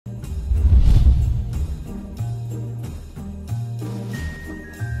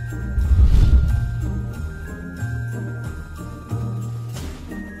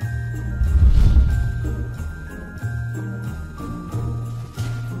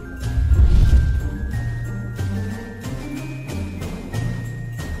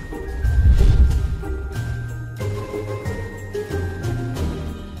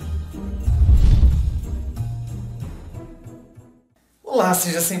Olá,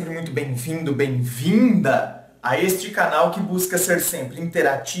 seja sempre muito bem-vindo, bem-vinda a este canal que busca ser sempre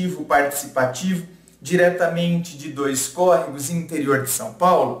interativo, participativo, diretamente de Dois Córregos, interior de São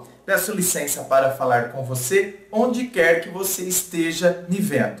Paulo. Peço licença para falar com você, onde quer que você esteja me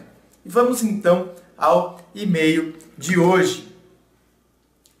vendo. E vamos então ao e-mail de hoje,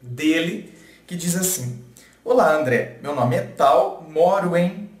 dele, que diz assim: Olá André, meu nome é tal, moro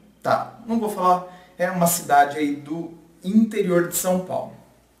em tal. Não vou falar, é uma cidade aí do interior de São Paulo.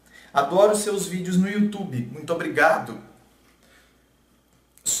 Adoro seus vídeos no YouTube, muito obrigado.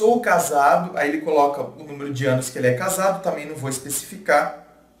 Sou casado, aí ele coloca o número de anos que ele é casado, também não vou especificar.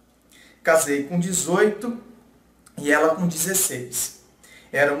 Casei com 18 e ela com 16.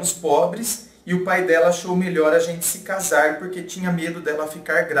 Éramos pobres e o pai dela achou melhor a gente se casar porque tinha medo dela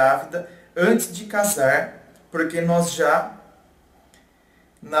ficar grávida antes de casar, porque nós já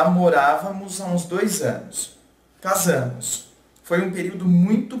namorávamos há uns 2 anos. Casamos. Foi um período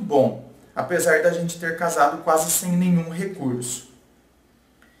muito bom, apesar da gente ter casado quase sem nenhum recurso.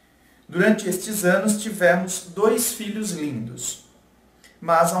 Durante estes anos tivemos 2 filhos lindos.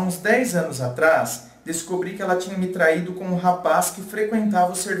 Mas há uns 10 anos atrás, descobri que ela tinha me traído com um rapaz que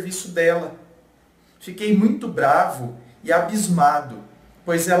frequentava o serviço dela. Fiquei muito bravo e abismado,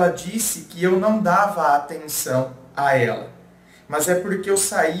 pois ela disse que eu não dava atenção a ela. Mas é porque eu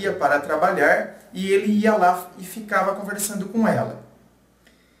saía para trabalhar e ele ia lá e ficava conversando com ela.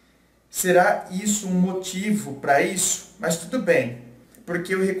 Será isso um motivo para isso? Mas tudo bem,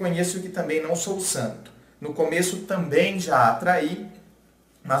 porque eu reconheço que também não sou santo. No começo também já a atraí,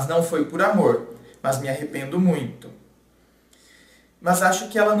 mas não foi por amor, mas me arrependo muito. Mas acho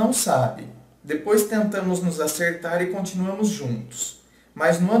que ela não sabe. Depois tentamos nos acertar e continuamos juntos.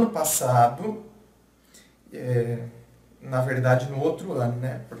 Mas no ano passado, na verdade no outro ano,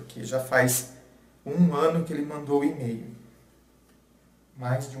 né? Porque já faz 1 ano que ele mandou o e-mail.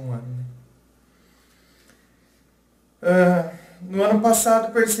 Mais de 1 ano, né? No ano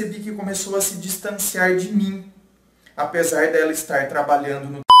passado percebi que começou a se distanciar de mim. Apesar dela estar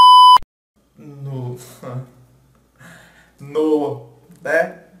trabalhando num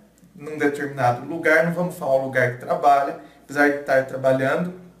determinado lugar, não vamos falar o lugar que trabalha, apesar de estar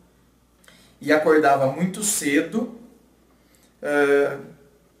trabalhando, e acordava muito cedo,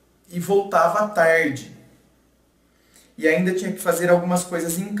 e voltava à tarde. E ainda tinha que fazer algumas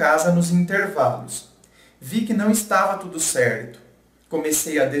coisas em casa nos intervalos. Vi que não estava tudo certo.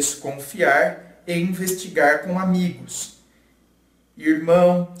 Comecei a desconfiar e investigar com amigos,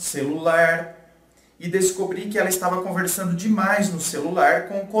 irmão, celular, e descobri que ela estava conversando demais no celular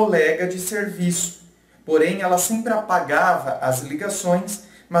com um colega de serviço. Porém, ela sempre apagava as ligações,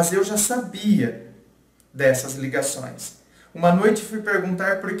 mas eu já sabia dessas ligações. Uma noite fui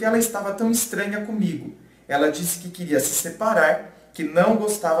perguntar por que ela estava tão estranha comigo. Ela disse que queria se separar, que não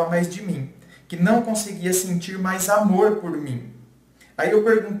gostava mais de mim, que não conseguia sentir mais amor por mim. Aí eu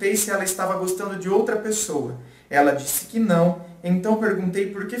perguntei se ela estava gostando de outra pessoa. Ela disse que não, então perguntei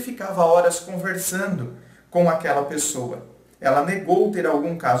por que ficava horas conversando com aquela pessoa. Ela negou ter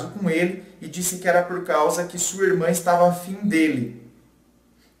algum caso com ele e disse que era por causa que sua irmã estava afim dele,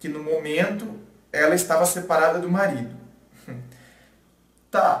 que no momento ela estava separada do marido.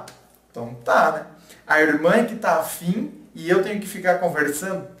 Tá, então tá, né? A irmã é que tá afim e eu tenho que ficar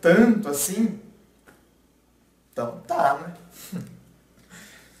conversando tanto assim? Então tá, né?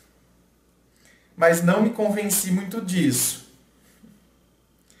 Mas não me convenci muito disso.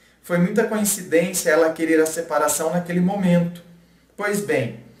 Foi muita coincidência ela querer a separação naquele momento. Pois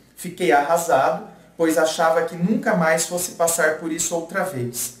bem, fiquei arrasado, pois achava que nunca mais fosse passar por isso outra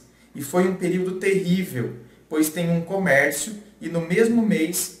vez. E foi um período terrível, pois tenho um comércio e no mesmo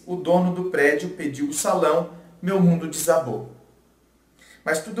mês o dono do prédio pediu o salão, meu mundo desabou.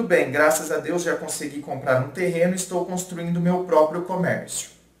 Mas tudo bem, graças a Deus já consegui comprar um terreno e estou construindo meu próprio comércio.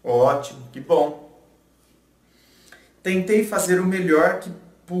 Ótimo, que bom. Tentei fazer o melhor que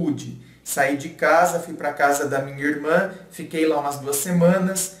pude. Saí de casa, fui para a casa da minha irmã, fiquei lá umas 2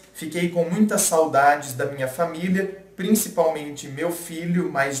 semanas, fiquei com muitas saudades da minha família, principalmente meu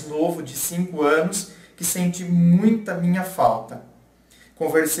filho mais novo de 5 anos, que sente muita minha falta.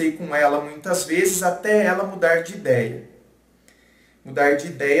 Conversei com ela muitas vezes até ela mudar de ideia. Mudar de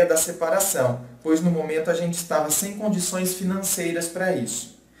ideia da separação, pois no momento a gente estava sem condições financeiras para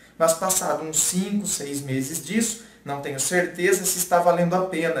isso. Mas passado uns 5, 6 meses disso, não tenho certeza se está valendo a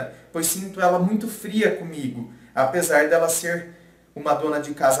pena, pois sinto ela muito fria comigo, apesar dela ser uma dona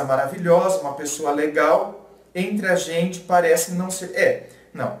de casa maravilhosa, uma pessoa legal, entre a gente parece não ser...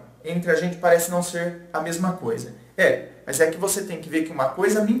 entre a gente parece não ser a mesma coisa. Mas é que você tem que ver que uma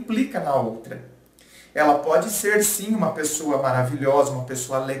coisa me implica na outra. Ela pode ser, sim, uma pessoa maravilhosa, uma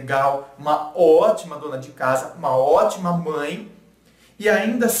pessoa legal, uma ótima dona de casa, uma ótima mãe, e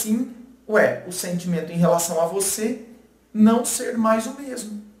ainda assim, o sentimento em relação a você não ser mais o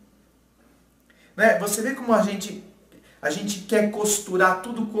mesmo. Né? Você vê como a gente quer costurar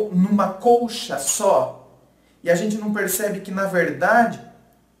tudo numa colcha só, e a gente não percebe que, na verdade,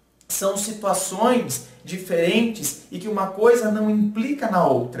 são situações diferentes e que uma coisa não implica na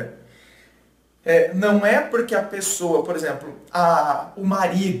outra. Não é porque a pessoa, por exemplo, o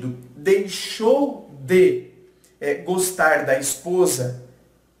marido deixou de gostar da esposa,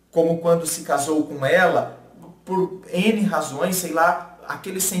 como quando se casou com ela, por N razões, sei lá,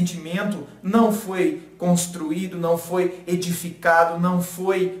 aquele sentimento não foi construído, não foi edificado, não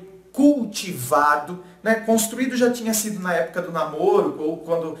foi cultivado. Né? Construído já tinha sido na época do namoro, ou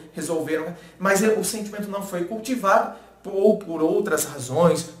quando resolveram, mas o sentimento não foi cultivado, ou por outras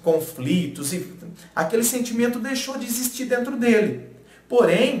razões, conflitos, e aquele sentimento deixou de existir dentro dele.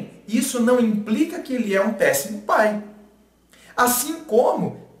 Porém, isso não implica que ele é um péssimo pai. Assim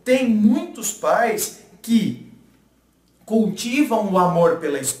como tem muitos pais que cultivam o amor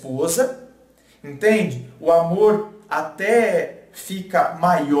pela esposa, entende? O amor até fica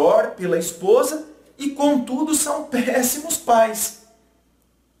maior pela esposa e, contudo, são péssimos pais.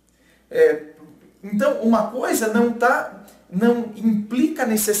 Então, uma coisa não implica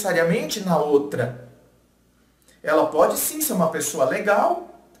necessariamente na outra. Ela pode sim ser uma pessoa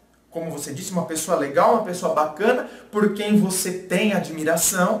legal, como você disse, uma pessoa legal, uma pessoa bacana, por quem você tem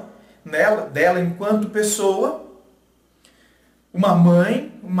admiração dela enquanto pessoa, uma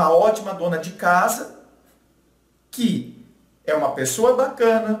mãe, uma ótima dona de casa, que é uma pessoa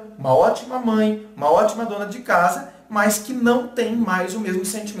bacana, uma ótima mãe, uma ótima dona de casa, mas que não tem mais o mesmo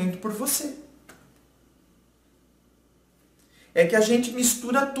sentimento por você. É que a gente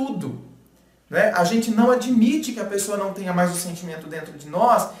mistura tudo. Né? A gente não admite que a pessoa não tenha mais o sentimento dentro de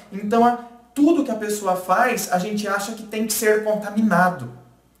nós, então tudo que a pessoa faz, a gente acha que tem que ser contaminado.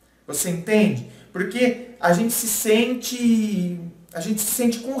 Você entende? Porque a gente se sente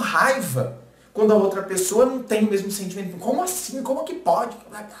com raiva quando a outra pessoa não tem o mesmo sentimento. Como assim? Como que pode?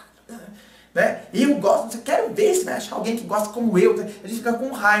 Né? Eu gosto, quero ver se vai achar alguém que gosta como eu. A gente fica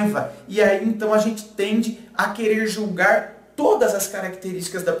com raiva. E aí então a gente tende a querer julgar todas as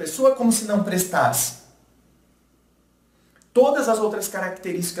características da pessoa como se não prestasse. Todas as outras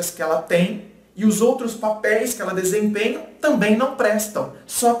características que ela tem e os outros papéis que ela desempenha também não prestam,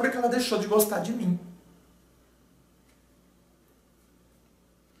 só porque ela deixou de gostar de mim.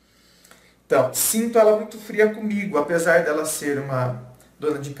 Então, sinto ela muito fria comigo, apesar dela ser uma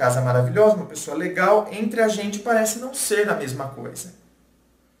dona de casa maravilhosa, uma pessoa legal, entre a gente parece não ser a mesma coisa.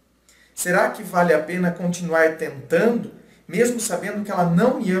 Será que vale a pena continuar tentando, mesmo sabendo que ela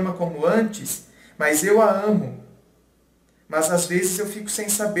não me ama como antes, mas eu a amo? Mas às vezes eu fico sem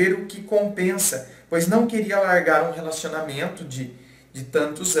saber o que compensa, pois não queria largar um relacionamento de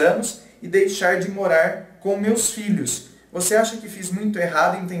tantos anos e deixar de morar com meus filhos. Você acha que fiz muito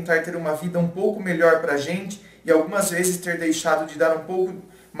errado em tentar ter uma vida um pouco melhor pra gente e algumas vezes ter deixado de dar um pouco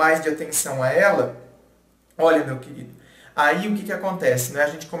mais de atenção a ela? Olha, meu querido, aí o que acontece? Né? A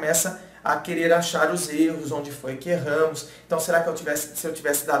gente começa a querer achar os erros, onde foi que erramos. Então, será que se eu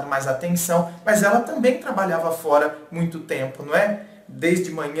tivesse dado mais atenção? Mas ela também trabalhava fora muito tempo, não é?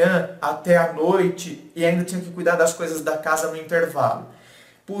 Desde manhã até a noite, e ainda tinha que cuidar das coisas da casa no intervalo.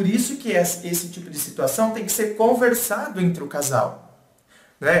 Por isso que esse tipo de situação tem que ser conversado entre o casal.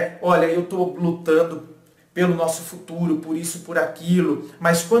 Né? Olha, eu estou lutando pelo nosso futuro, por isso, por aquilo,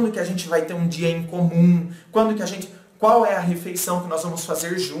 mas quando que a gente vai ter um dia em comum? Qual é a refeição que nós vamos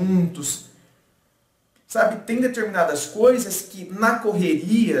fazer juntos? Sabe, tem determinadas coisas que na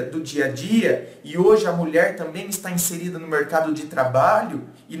correria do dia a dia, e hoje a mulher também está inserida no mercado de trabalho,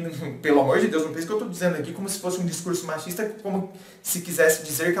 e pelo amor de Deus, não pense que eu estou dizendo aqui como se fosse um discurso machista, como se quisesse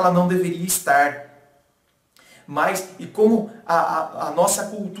dizer que ela não deveria estar. Mas, e como a nossa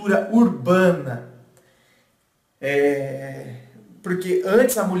cultura urbana, porque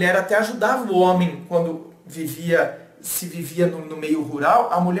antes a mulher até ajudava o homem quando se vivia no meio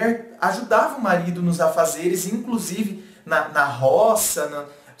rural, a mulher ajudava o marido nos afazeres, inclusive na roça,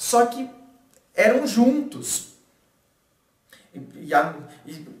 só que eram juntos. E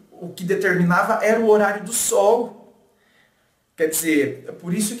o que determinava era o horário do sol. Quer dizer,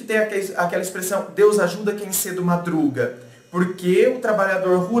 por isso que tem aquela expressão, Deus ajuda quem cedo madruga. Porque o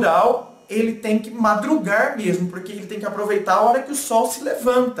trabalhador rural, ele tem que madrugar mesmo, porque ele tem que aproveitar a hora que o sol se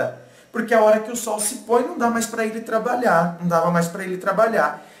levanta. Porque a hora que o sol se põe não dá mais para ele trabalhar, não dava mais para ele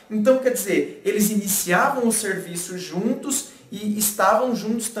trabalhar. Então, quer dizer, eles iniciavam o serviço juntos e estavam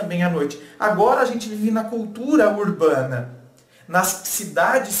juntos também à noite. Agora a gente vive na cultura urbana, nas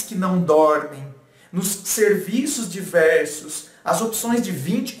cidades que não dormem, nos serviços diversos, as opções de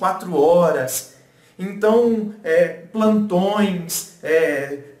 24 horas. Então, plantões,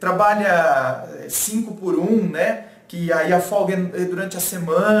 trabalha 5 por 1, né? Que aí a folga é durante a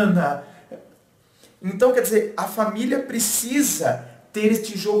semana. Então, quer dizer, a família precisa ter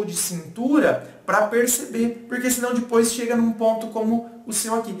este jogo de cintura para perceber, porque senão depois chega num ponto como o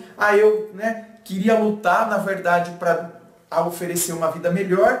seu aqui. Eu queria lutar, na verdade, para oferecer uma vida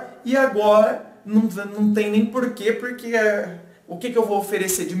melhor, e agora não tem nem porquê, porque o que eu vou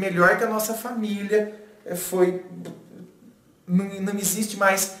oferecer de melhor que a nossa família não existe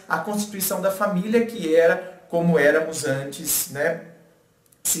mais a constituição da família que era como éramos antes, né?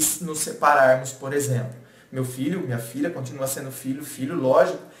 Se nos separarmos, por exemplo. Meu filho, minha filha, continua sendo filho,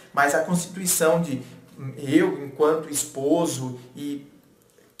 lógico, mas a constituição de eu, enquanto esposo, e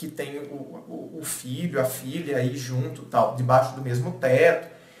que tem o filho, a filha aí junto, tal, debaixo do mesmo teto.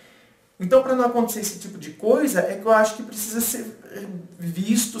 Então, para não acontecer esse tipo de coisa, é que eu acho que precisa ser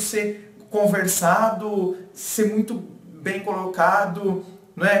visto, ser conversado, ser muito bem colocado,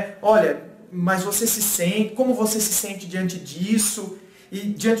 não é? Olha, mas como você se sente diante disso? E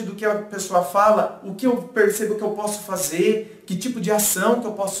diante do que a pessoa fala, o que eu percebo que eu posso fazer, que tipo de ação que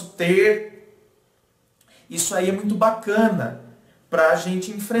eu posso ter. Isso aí é muito bacana para a gente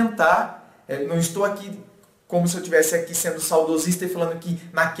enfrentar. Não estou aqui como se eu estivesse aqui sendo saudosista e falando que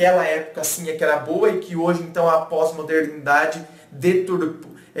naquela época sim é que era boa e que hoje então a pós-modernidade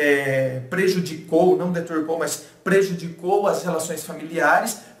prejudicou, não deturpou, mas prejudicou as relações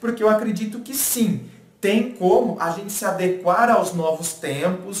familiares, porque eu acredito que sim. Tem como a gente se adequar aos novos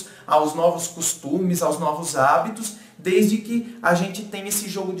tempos, aos novos costumes, aos novos hábitos, desde que a gente tenha esse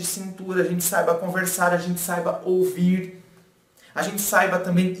jogo de cintura, a gente saiba conversar, a gente saiba ouvir, a gente saiba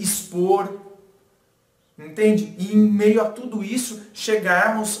também expor, entende? E em meio a tudo isso,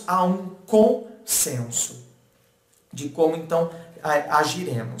 chegarmos a um consenso de como então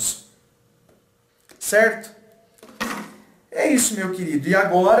agiremos. Certo? É isso, meu querido. E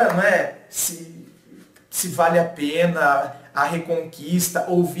agora, se vale a pena a reconquista,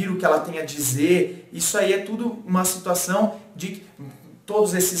 ouvir o que ela tem a dizer, isso aí é tudo uma situação de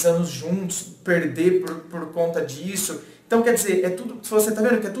todos esses anos juntos, perder por conta disso. Então, quer dizer, você está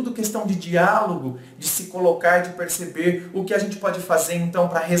vendo que é tudo questão de diálogo, de se colocar, de perceber o que a gente pode fazer, então,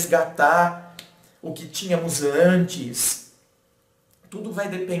 para resgatar o que tínhamos antes. Tudo vai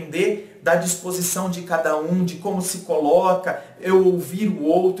depender da disposição de cada um, de como se coloca, eu ouvir o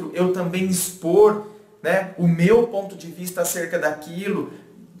outro, eu também expor, né, o meu ponto de vista acerca daquilo.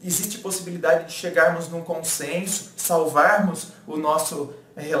 Existe possibilidade de chegarmos num consenso, salvarmos o nosso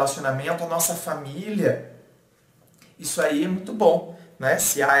relacionamento, a nossa família. Isso aí é muito bom, né?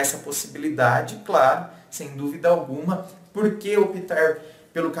 Se há essa possibilidade, claro, sem dúvida alguma. Por que optar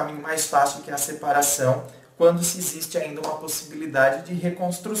pelo caminho mais fácil, que é a separação, quando se existe ainda uma possibilidade de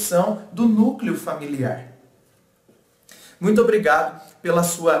reconstrução do núcleo familiar? Muito obrigado pela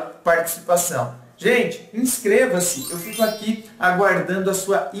sua participação. Gente, inscreva-se, eu fico aqui aguardando a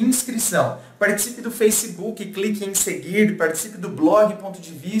sua inscrição. Participe do Facebook, clique em seguir, participe do blog Ponto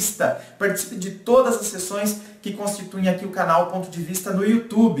de Vista, participe de todas as sessões que constituem aqui o canal Ponto de Vista no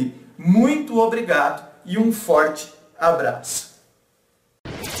YouTube. Muito obrigado e um forte abraço.